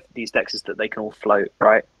about both of these decks is that they can all float,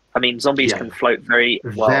 right? I mean, Zombies can float very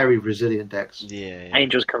well. Very resilient decks. Yeah.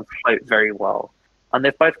 Angels can float very well. and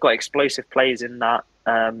they've both got explosive plays in that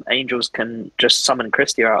Angels can just summon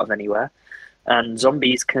Christia out of anywhere, and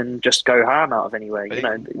Zombies can just go ham out of anywhere. I You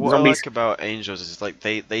know, think what Zombies. I like about Angels is like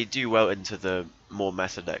they do well into the more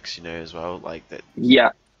meta decks, you know, as well. Like that,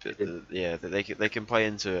 Yeah, yeah, they can play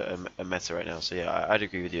into a meta right now. So yeah, I'd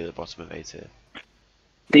agree with you at the bottom of A tier.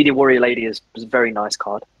 DD Warrior Lady is a very nice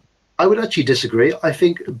card. I would actually disagree. I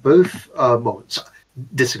think both.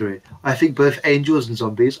 Disagree. I think both Angels and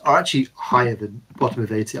Zombies are actually higher than bottom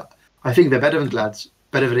of 80. I think they're better than Glads,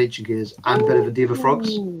 better than Ancient Gears, and better than Diva Frogs.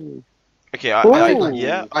 Okay, Ooh.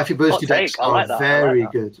 I think those Hot two take. decks I like are that. I very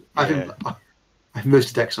like that. good. I think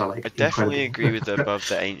most decks are like I definitely incredible. agree with the above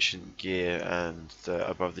the Ancient Gear and the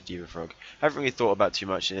above the Diva Frog. I haven't really thought about too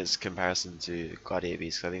much in its comparison to Gladiator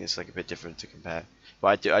Beast, because I think it's like a bit different to compare.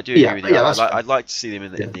 But I do agree with you. I'd like to see them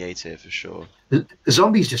in the A tier for sure. The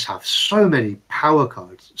Zombies just have so many power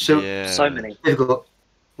cards. So many. they've got,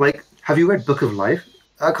 like, have you read Book of Life?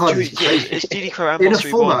 That card is crazy. It's DD Crow and In a Boss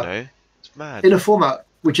format- Reborn, though. It's mad. In a format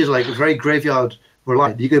which is like very graveyard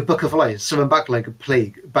reliant, you go Book of Life, summon back like a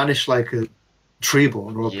Plague, banish like a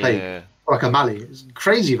Treeborn or a Plague, or like a Mali. It's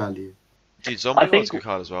crazy value. Dude, Zombie World's a good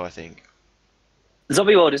card as well, I think.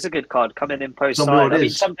 Zombie World is a good card coming in post Zombie side. World I mean,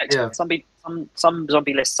 is, some decks, yeah. some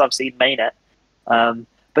zombie lists I've seen main it,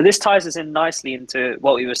 but this ties us in nicely into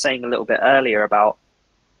what we were saying a little bit earlier about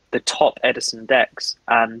the top Edison decks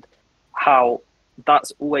and how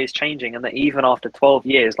that's always changing, and that even after 12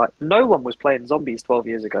 years, like no one was playing zombies 12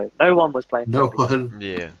 years ago. No one was playing. No zombies. one.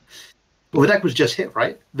 Yeah. Well, the deck was just hit,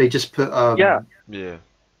 right? They just put. Yeah.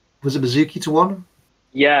 Was it Mizuki to 1?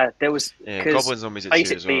 Yeah, there was. Yeah, 'cause Goblin Zombies at 2 as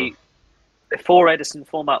well. basically, before Edison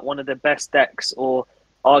format, one of the best decks, or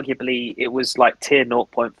arguably it was like tier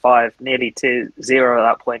 0.5, nearly tier 0 at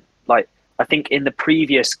that point. Like, I think in the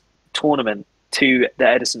previous tournament to the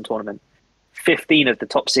Edison tournament, 15 of the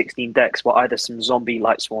top 16 decks were either some zombie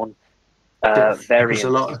Lightsworn variants. A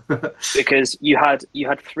lot. Because you had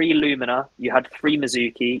 3 Lumina, you had 3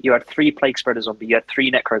 Mizuki, you had 3 Plague Spreader Zombie, you had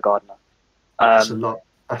 3 Necro Gardener. That's a lot.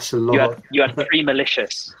 That's a lot. You had 3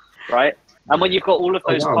 Malicious, right? And when you've got all of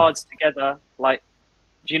those cards together, like,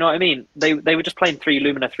 do you know what I mean? They were just playing 3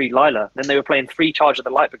 Lumina, 3 Lila. Then they were playing 3 Charge of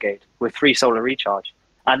the Light Brigade with 3 Solar Recharge.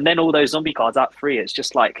 And then all those zombie cards at 3. It's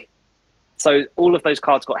just like... So all of those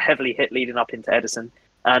cards got heavily hit leading up into Edison.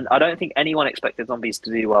 And I don't think anyone expected zombies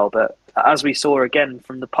to do well. But as we saw again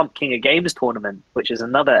from the Pump King of Games tournament, which is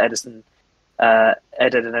another Edison, Ed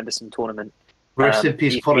and Edison tournament. Rest in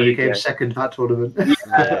peace, Connor, who came second that tournament.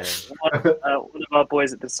 One of our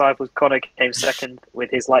boys at Disciples, Connor, came second with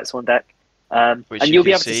his Lightsworn deck. And you'll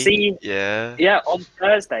be able to see on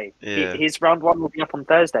Thursday. Yeah. His round 1 will be up on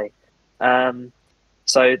Thursday.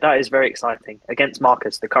 So that is very exciting against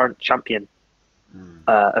Marcus, the current champion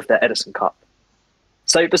of the Edison Cup.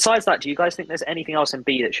 So besides that, do you guys think there's anything else in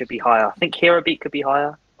B that should be higher? I think Hero Beat could be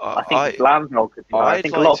higher. I think Lamvel could be higher. I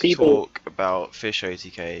think a lot of people talk about Fish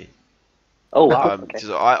OTK. Oh wow! Because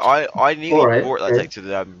I nearly brought that deck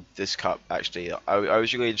to this cup. Actually, I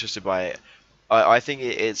was really interested by it. I think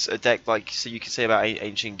it's a deck like so you could say about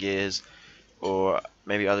Ancient Gears, or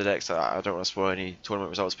maybe other decks. I don't want to spoil any tournament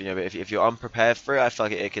results, but if you're unprepared for it, I feel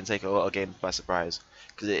like it can take a lot of games by surprise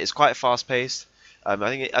because it's quite fast paced. I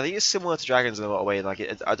think it's similar to Dragons in a lot of ways. Like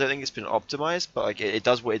I don't think it's been optimized, but like it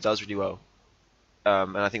does what it does really well.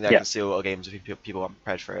 And I think that can steal a lot of games if people aren't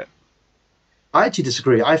prepared for it. I actually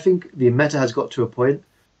disagree. I think the meta has got to a point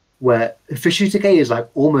where Fish OTK is like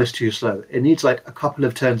almost too slow. It needs like a couple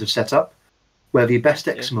of turns of setup, where the best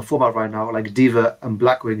decks in the format right now, like Diva and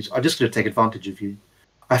Blackwings, are just going to take advantage of you.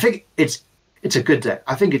 I think it's a good deck.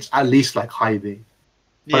 I think it's at least like high B.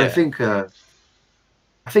 But I think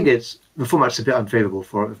it's the format's a bit unfavorable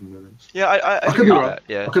for it at the moment. Yeah, I could be wrong. That,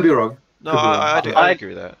 yeah. I could be wrong. No, I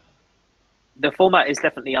agree with that. The format is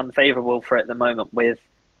definitely unfavorable for it at the moment with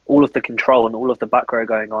all of the control and all of the back row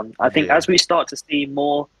going on. I think as we start to see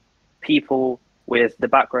more people with the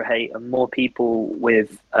back row hate and more people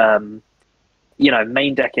with,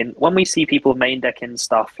 main decking, when we see people main decking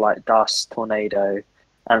stuff like Dust, Tornado,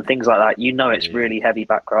 and things like that, it's really heavy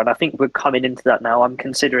back row. And I think we're coming into that now. I'm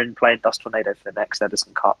considering playing Dust Tornado for the next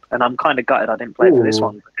Edison Cup, and I'm kind of gutted I didn't play it for this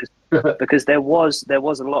one because there was a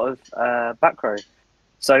lot of back row.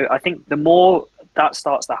 So I think the more that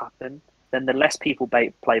starts to happen, then the less people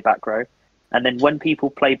play back row. And then when people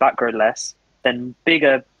play back row less, then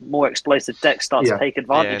bigger, more explosive decks start to take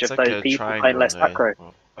advantage of those people playing less back row.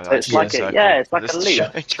 So it's like it's like a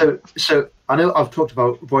loop. So I know I've talked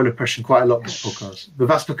about Royal Oppression quite a lot in this podcast, but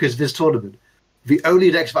that's because this tournament, the only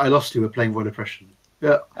decks that I lost to were playing Royal Oppression.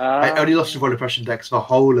 Yeah, I only lost to Royal Oppression decks the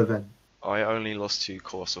whole event. I only lost to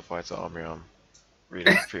Colossal Fighter Armrion.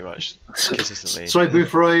 really, pretty much consistently. Sorry,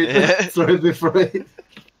 Boothroyd. Yeah. Sorry, Boothroyd.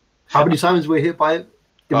 How many times were you hit by it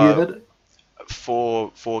in the event?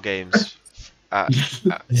 Four games.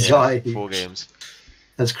 Yeah, 4 games.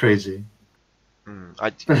 That's crazy.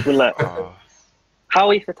 Good luck. Oh, How are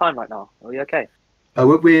we for time right now? Are we okay?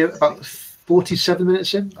 We're about 47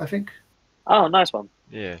 minutes in, I think. Oh, nice one.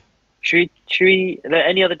 yeah. Should we? Are there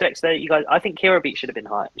any other decks there you guys? I think Hero Beat should have been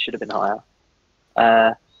high. Should have been higher.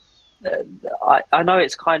 I know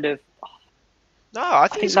it's kind of. No, I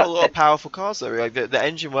think it's got a lot of that- powerful cards though. Like the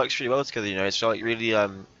engine works really well together. You know, it's like really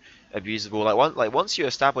abusable. Once you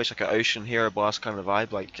establish like an Ocean Hero Blast kind of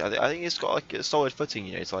vibe, like I think it's got like a solid footing.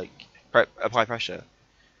 You know, it's like high pressure.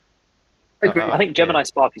 I think Gemini Yeah.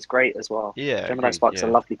 Spark is great as well. Yeah, Gemini agreed, Spark's yeah. a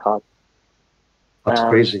lovely card. That's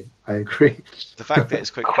crazy. I agree. The fact that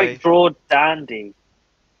it's quick play. Quick Draw Dandy.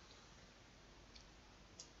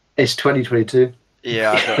 It's 2022.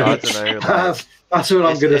 Yeah, I don't know. Like, That's what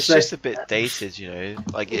I'm going to it's say. just a bit dated, you know.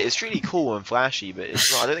 Like it's really cool and flashy, but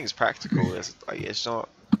it's not. I don't think it's practical. It's not.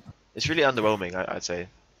 It's really underwhelming. I'd say.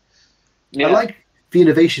 Yeah. I like the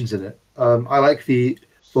innovations in it. I like the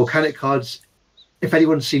volcanic cards. If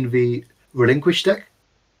anyone's seen the Relinquish deck,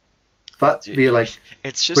 that Dude, the like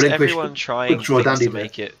It's just Relinquish, everyone trying Quick Draw things Dandy to deck.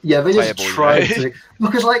 make it. Yeah, they just playable, you try know? to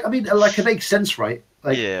because like I mean like it makes sense, right?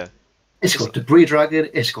 Like Yeah. it's got Debris Dragon,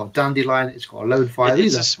 it's got Dandelion, it's got Lone Fire. It's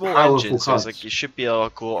These a are small powerful engine, so cards. it's like you should be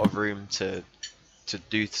like a lot of room to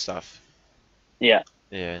do stuff. Yeah.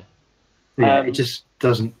 Yeah. Yeah, Um, it just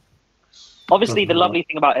doesn't. Obviously, the Doesn't lovely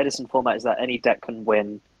thing about Edison format is that any deck can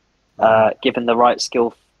win, given the right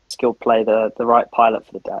skill play, the right pilot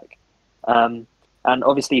for the deck. And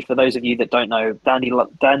obviously, for those of you that don't know,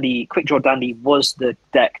 Dandy Quick Draw Dandy was the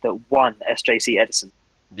deck that won SJC Edison,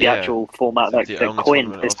 the Yeah. actual format The that only coined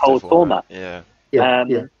tournament this of the whole format. Yeah. Yeah, Um,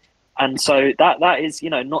 yeah. And so that is,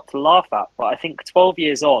 not to laugh at. But I think 12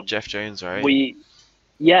 years on, Jeff Jones, right?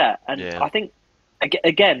 Yeah. Yeah. I think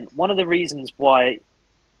again, one of the reasons why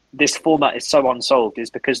this format is so unsolved is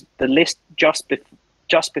because the list just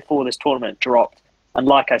before this tournament dropped, and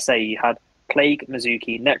like I say, you had Plague,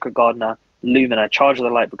 Mizuki, Necro Gardener, Lumina, Charge of the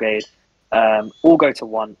Light Brigade, all go to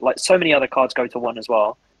 1. Like so many other cards go to 1 as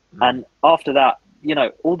well. And after that,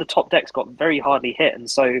 all the top decks got very hardly hit, and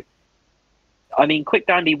so. I mean, Quick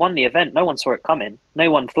Dandy won the event. No one saw it coming. No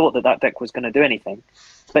one thought that deck was going to do anything.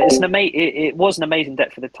 But it was an amazing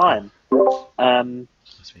deck for the time, and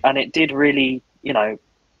it did really,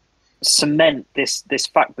 cement this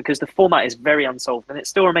so because the format is very unsolved, and it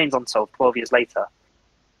still remains unsolved 12 years later.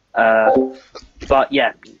 But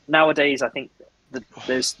yeah, nowadays I think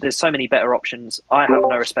there's so many better options. I have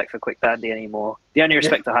no respect for Quick Dandy anymore. The only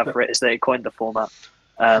respect I have for it is that it coined the format.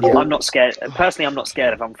 I'm not scared. Personally, I'm not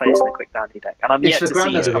scared if I'm facing a Quick Dandy deck, and I'm It's yet the to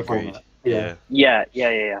granddad see. of the Agreed. format. Yeah.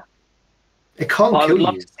 Yeah. It can't I kill would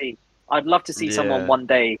love you. to see. I'd love to see someone Yeah. one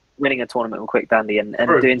day winning a tournament with Quick Dandy and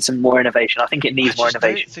Bro. doing some more innovation. I think it needs I more just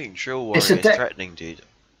innovation. don't think Drill It's Warrior a is deck. threatening, dude.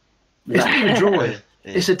 It's not even drawing. Yeah.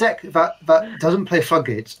 It's a deck that doesn't play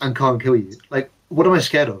floodgates and can't kill you. Like, what am I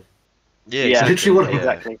scared of? Yeah, Yeah. exactly. Literally what- yeah.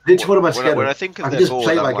 Exactly. Literally, what am I scared When I of? think of I can their just board,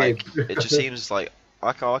 play I'm my like, game. it just seems like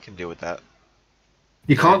I can deal with that.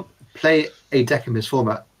 You can't play a deck in this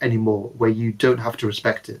format anymore where you don't have to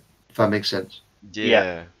respect it. If that makes sense.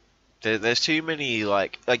 Yeah. There's too many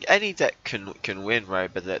like any deck can win, right?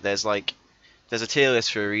 But there's a tier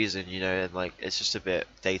list for a reason, and like it's just a bit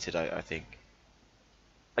dated. I think.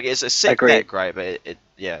 Like it's a sick Agreed. deck, right? But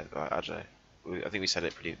yeah, I don't know. I think we summed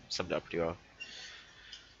it up pretty well.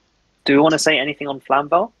 Do we want to say anything on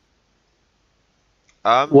Flamvel?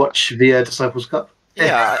 Watch the Disciples Cup.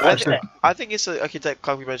 Yeah, Watch it. I think it's like a deck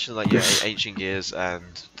like we mentioned, like Ancient Gears and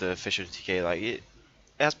the Fisher TK. Like it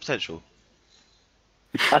has potential.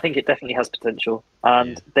 I think it definitely has potential.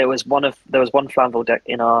 And there was one Flamvel deck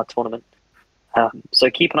in our tournament. So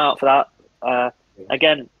keep an eye out for that.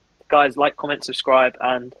 Again, guys, like, comment, subscribe,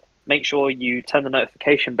 and make sure you turn the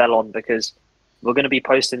notification bell on because we're going to be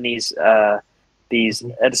posting these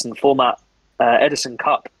Edison Cup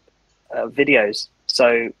videos.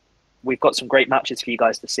 So we've got some great matches for you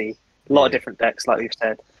guys to see. A lot of different decks, like we've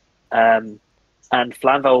said. And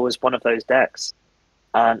Flamvel was one of those decks.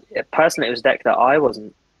 And personally, it was a deck that I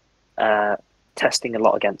wasn't testing a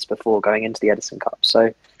lot against before going into the Edison Cup.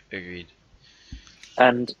 So, Agreed.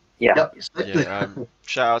 and yeah, Yep. Yeah.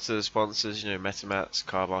 Shout out to the sponsors, MetaMats,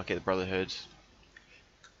 Card Market, the Brotherhood,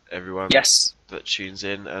 everyone yes, that tunes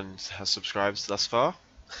in and has subscribed thus far.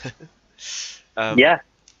 yeah.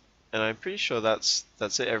 And I'm pretty sure that's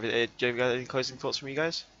it. Do you have any closing thoughts from you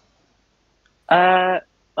guys? I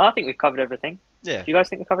think we've covered everything. Yeah. Do you guys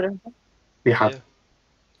think we've covered everything? We have. Yeah.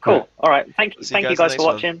 Cool. Right. All right. Thank See you in guys the for next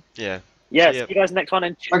one. watching. Yeah. Yeah, See ya. see you guys next one.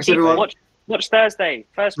 And Thanks, everyone. watch Thursday.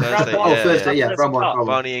 First Thursday, round one. Thursday, yeah, Edison round one, Cup. round one.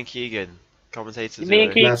 Barney and Keegan, commentators. Me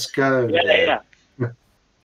and Keegan. Let's go. Yeah.